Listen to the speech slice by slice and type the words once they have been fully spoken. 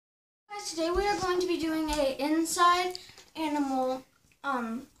Today we are going to be doing a inside animal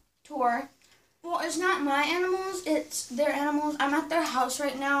tour. Well, it's not my animals, it's their animals. I'm at their house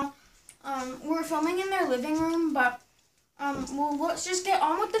right now. We're filming in their living room, but well, let's just get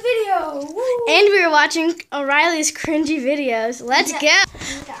on with the video. Woo! And we were watching O'Reilly's cringy videos. Let's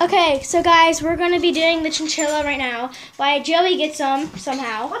go. Okay, so guys, we're going to be doing the chinchilla right now. Why Joey gets them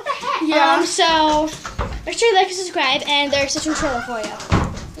somehow. What the heck? Yeah. So make sure you like and subscribe, and there's the chinchilla for you.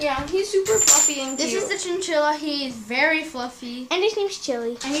 Yeah, he's super fluffy and cute. This is the chinchilla. He's very fluffy. And his name's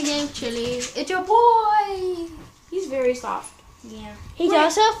Chili. And his name's Chili. It's your boy. He's very soft. Yeah. He's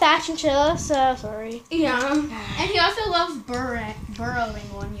also a fat chinchilla, so sorry. Yeah. And he also loves burrowing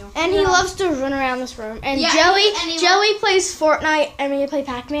on you. And he loves to run around this room. And Yeah, Joey plays Fortnite. I mean, he plays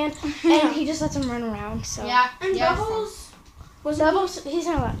Pac-Man, and he just lets him run around. So Yeah. And yeah, Bubbles? Bubbles, he's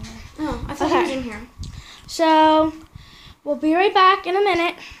not allowed in here. Oh, I thought he was in here. So we'll be right back in a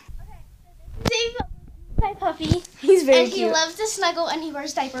minute. Okay, hi Puffy. He's very cute. And he loves to snuggle, and he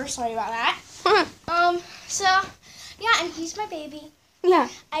wears diapers. Sorry about that. So yeah, and he's my baby. Yeah.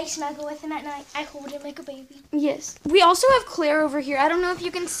 I snuggle with him at night. I hold him like a baby. Yes. We also have Claire over here. I don't know if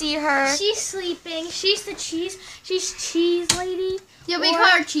you can see her. She's sleeping. She's the cheese. She's cheese lady. Yeah, we call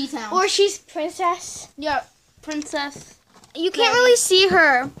her Cheese Hound. Or she's princess. Yeah, princess. You can't really see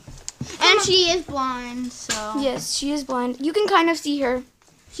her. And she is blind, so. Yes, she is blind. You can kind of see her.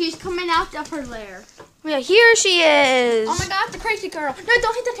 She's coming out of her lair. Yeah, here she is. Oh my god, the crazy girl. No,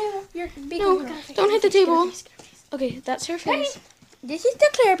 don't hit the table. You're big. No, don't hit the table. Okay, that's her face. This is the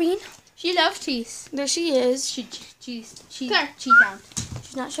Claire bean. She loves cheese. There she is. Cheese Hound.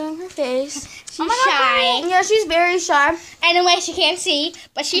 She's not showing her face. She's shy. Yeah, she's very shy. Anyway, she can't see,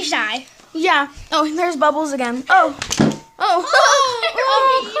 but she's shy. Yeah. Oh, there's Bubbles again. Oh. Oh.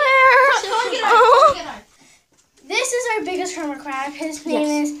 Claire. Oh. This is our biggest hermit crab. His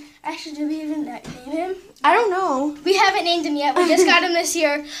name is. Actually, do we even name him? I don't know. We haven't named him yet. We just got him this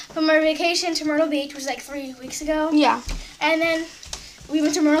year from our vacation to Myrtle Beach, which was like 3 weeks ago. Yeah. And then we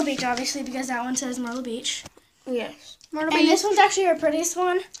went to Myrtle Beach, obviously, because that one says Myrtle Beach. Yes. And this one's actually our prettiest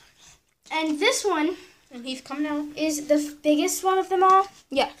one. And this one And he's coming out. is the biggest one of them all.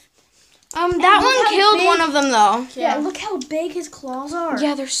 Yeah. That one killed one of them though. Yeah, look how big his claws are.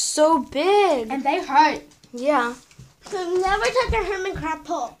 Yeah, they're so big. And they hurt. Yeah. So never touch a hermit crab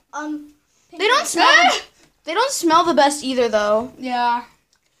pull. They don't smell. They don't smell the best either though. Yeah.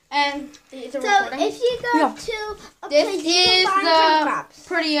 And it's a So recording. if you go Yeah. to a This place, you is can find hermit the crabs.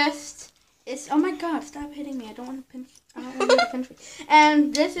 prettiest. It's oh my god! Stop hitting me! I don't want to pinch. I don't want you to pinch me.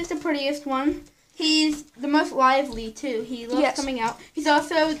 And this is the prettiest one. He's the most lively too. He loves coming out. He's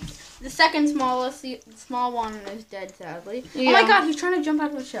also the second smallest. The small one is dead, sadly. Yeah. Oh my god! He's trying to jump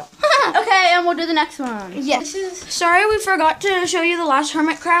out of the shell. Okay, and we'll do the next one. Yes. Sorry, we forgot to show you the last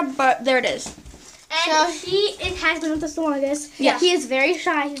hermit crab, but there it is. And it has been with us the longest. Yeah. He is very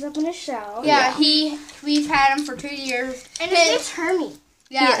shy. He's up in his shell. Yeah, we've had him for 2 years. And his name's Hermie.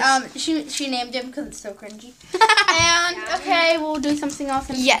 Yeah, she named him because it's so cringy. And okay, we'll do something else.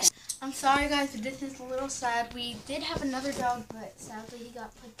 Yes. I'm sorry guys, but this is a little sad. We did have another dog, but sadly he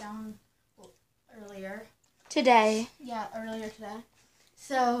got put down earlier. Today. Yeah, earlier today.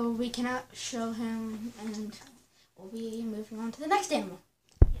 So we cannot show him, and we'll be moving on to the next animal.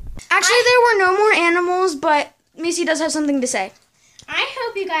 Actually, there were no more animals, but Macy does have something to say. I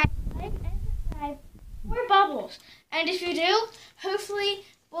hope you guys like and subscribe for Bubbles. And if you do, hopefully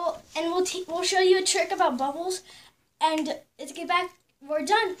we'll show you a trick about Bubbles. And to get back, we're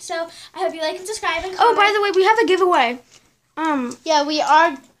done. So I hope you like and subscribe and comment. Oh, by the way, we have a giveaway. Yeah,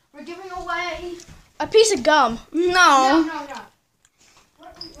 we're giving away a piece of gum. No. No.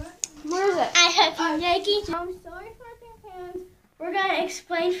 Where is it? I hope you like it. I'm sorry for our fans. We're going to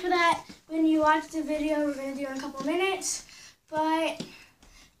explain for that when you watch the video. We're going to do it in a couple minutes. But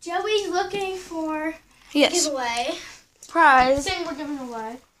Joey's looking for Yes. giveaway. Prize. Saying we're giving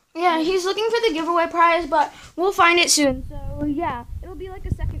away. Yeah, he's looking for the giveaway prize, but we'll find it soon. So, yeah. It'll be like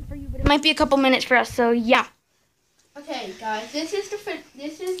a second for you, but it might be a couple minutes for us, so yeah. Okay, guys, this is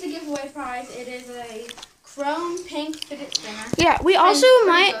the giveaway prize. It is a chrome pink fidget spinner. Yeah, we also It's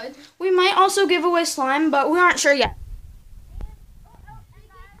pretty good. we might also give away slime, but we aren't sure yet.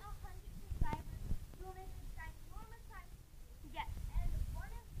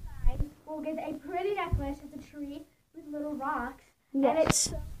 We'll get a pretty necklace with a tree with little rocks. Yes. And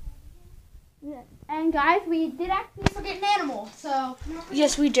it's And guys, we did actually forget an animal. So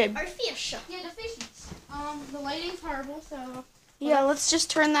Yes, we did. our fish. yeah, the fishies. The lighting's horrible, so Yeah, let's just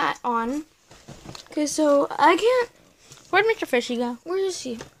turn that on. Okay, so I can't. where'd Mr. Fishy go? Where is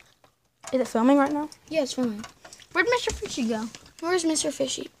he? Is it filming right now? Yeah, it's filming. Where'd Mr. Fishy go? Where's Mr.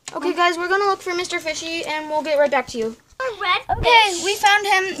 Fishy? Okay, guys, we're gonna look for Mr. Fishy, and we'll get right back to you. Red. Okay, we found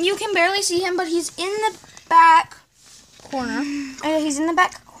him. You can barely see him, but he's in the back Corner. He's in the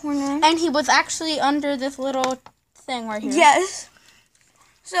back corner. And he was actually under this little thing right here. Yes.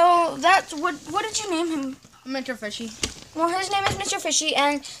 So that's what did you name him? Mr. Fishy. Well, his name is Mr. Fishy,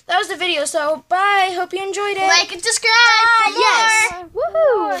 and that was the video. So bye. Hope you enjoyed it. Like and subscribe. For more. Yes.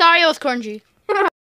 Woohoo! Sorry, it was cringy.